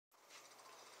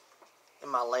In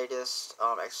my latest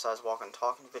exercise walking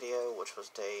talking video, which was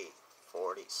day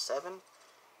 47,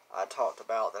 I talked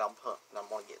about that I'm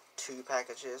going to get 2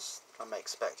 packages. I'm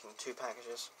expecting 2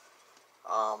 packages.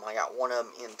 I got one of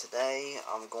them in today.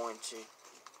 I'm going to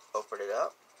open it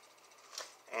up,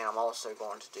 and I'm also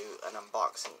going to do an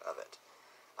unboxing of it.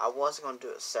 I was going to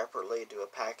do it separately, do a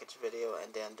package video,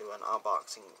 and then do an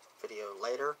unboxing video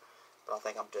later, but I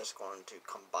think I'm just going to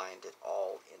combine it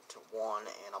all into one,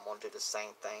 and I'm going to do the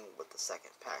same thing with the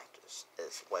second package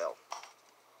as well.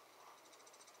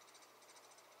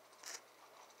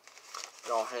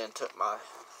 Go ahead and took my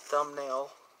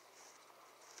thumbnail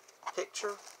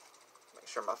picture. Make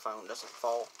sure my phone doesn't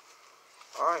fall.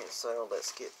 Alright, so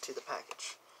let's get to the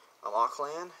package. I'm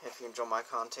Auckland. If you enjoy my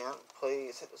content,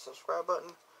 please hit the subscribe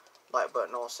button, like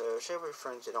button also, share with your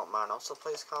friends you don't mind. Also,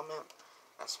 please comment,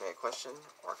 ask me a question,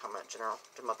 or comment in general.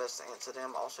 Do my best to answer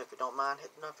them. Also, if you don't mind,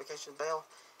 hit the notification bell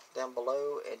down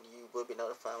below, and you will be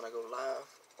notified when I go live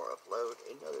or upload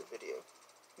another video.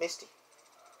 Misty,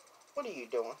 what are you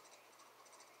doing?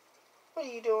 What are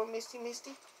you doing, Misty?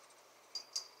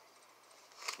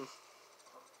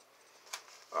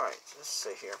 Alright, let's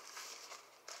see here.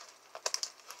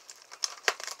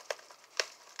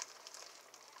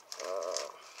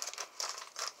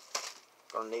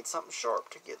 Gonna need something sharp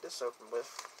to get this open with.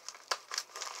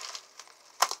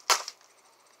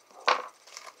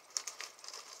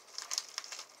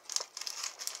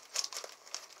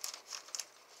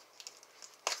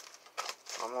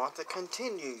 I'm gonna have to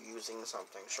continue using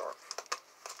something sharp.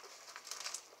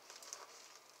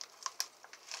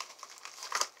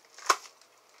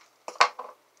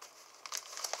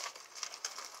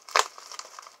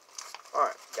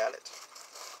 Alright, got it.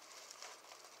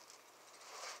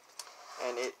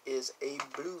 And it is a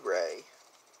Blu-ray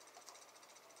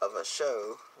of a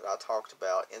show that I talked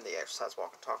about in the exercise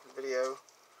walking talking video.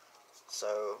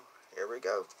 So here we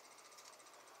go.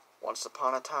 Once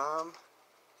Upon a Time,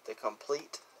 the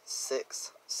complete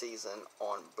 6th season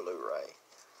on Blu-ray.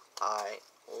 I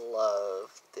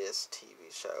love this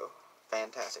TV show.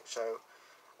 Fantastic show.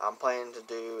 I'm planning to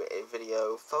do a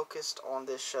video focused on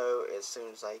this show as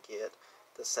soon as I get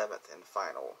the 7th and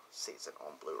final season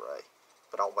on Blu-ray.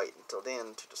 But I'll wait until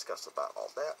then to discuss about all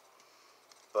that.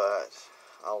 But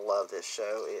I love this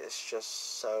show. It's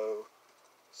just so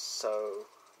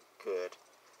good.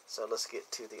 So let's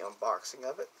get to the unboxing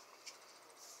of it.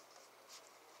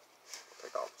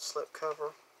 Take off the slip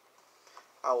cover.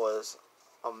 I was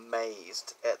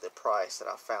amazed at the price that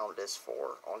I found this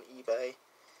for on eBay. I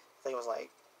think it was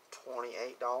like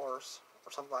 $28 or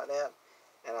something like that.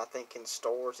 And I think in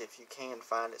stores, if you can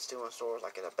find it still in stores,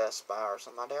 like at a Best Buy or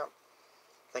something like that,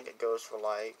 I think it goes for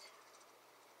like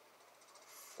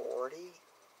 $40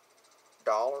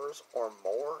 or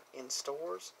more in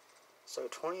stores. So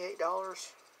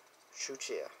 $28, shoot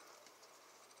yeah.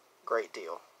 Great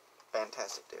deal.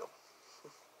 Fantastic deal.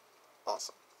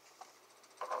 Awesome.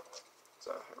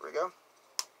 So here we go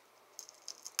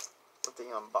with the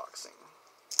unboxing.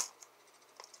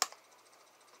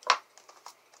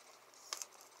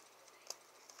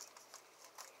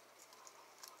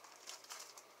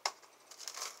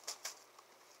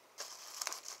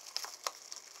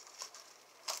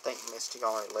 I think Misty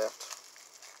already left.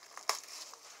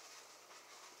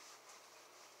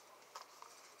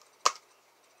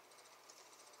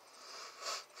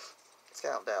 It's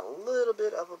got that little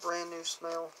bit of a brand new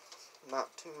smell.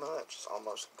 Not too much. It's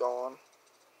almost gone.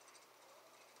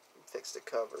 Fix the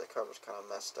cover. The cover's kind of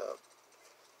messed up.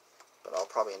 But I'll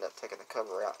probably end up taking the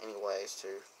cover out anyways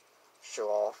to show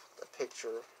off the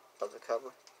picture of the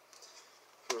cover.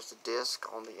 Here's the disc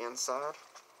on the inside.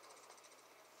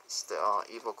 It's the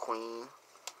Evil Queen,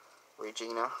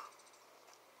 Regina,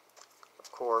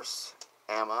 of course,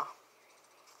 Amma,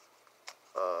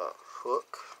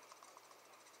 Hook,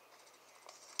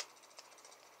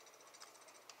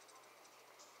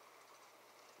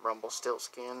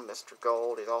 Rumpelstiltskin, Mr.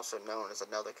 Gold. He's also known as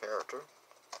another character.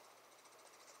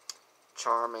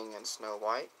 Charming and Snow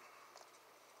White.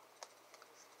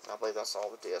 I believe that's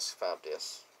all the discs, 5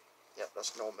 discs. Yep,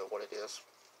 that's normally what it is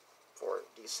for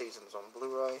these seasons on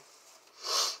Blu-ray.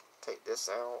 Take this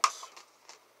out.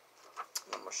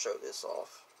 And I'm going to show this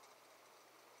off.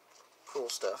 Cool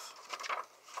stuff.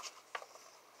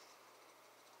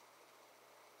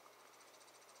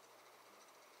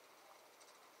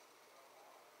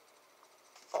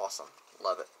 Awesome.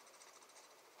 Love it.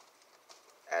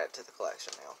 Add it to the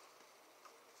collection now.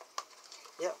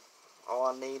 Yep. All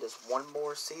I need is one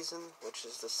more season, which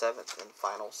is the 7th and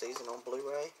final season on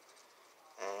Blu-ray.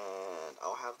 And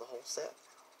I'll have the whole set.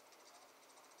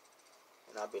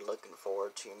 And I'll be looking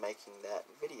forward to making that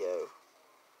video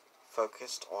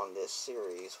focused on this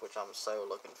series, which I'm so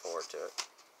looking forward to it.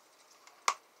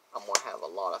 I'm going to have a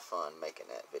lot of fun making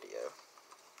that video.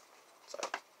 So,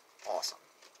 awesome.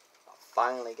 I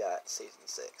finally got Season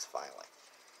 6, finally.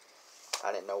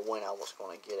 I didn't know when I was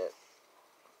going to get it,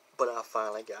 but I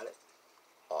finally got it.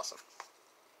 Awesome.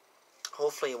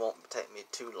 Hopefully it won't take me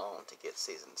too long to get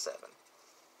Season 7.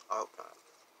 I hope not.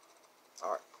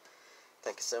 Alright.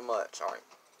 Thank you so much. Alright.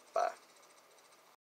 Bye.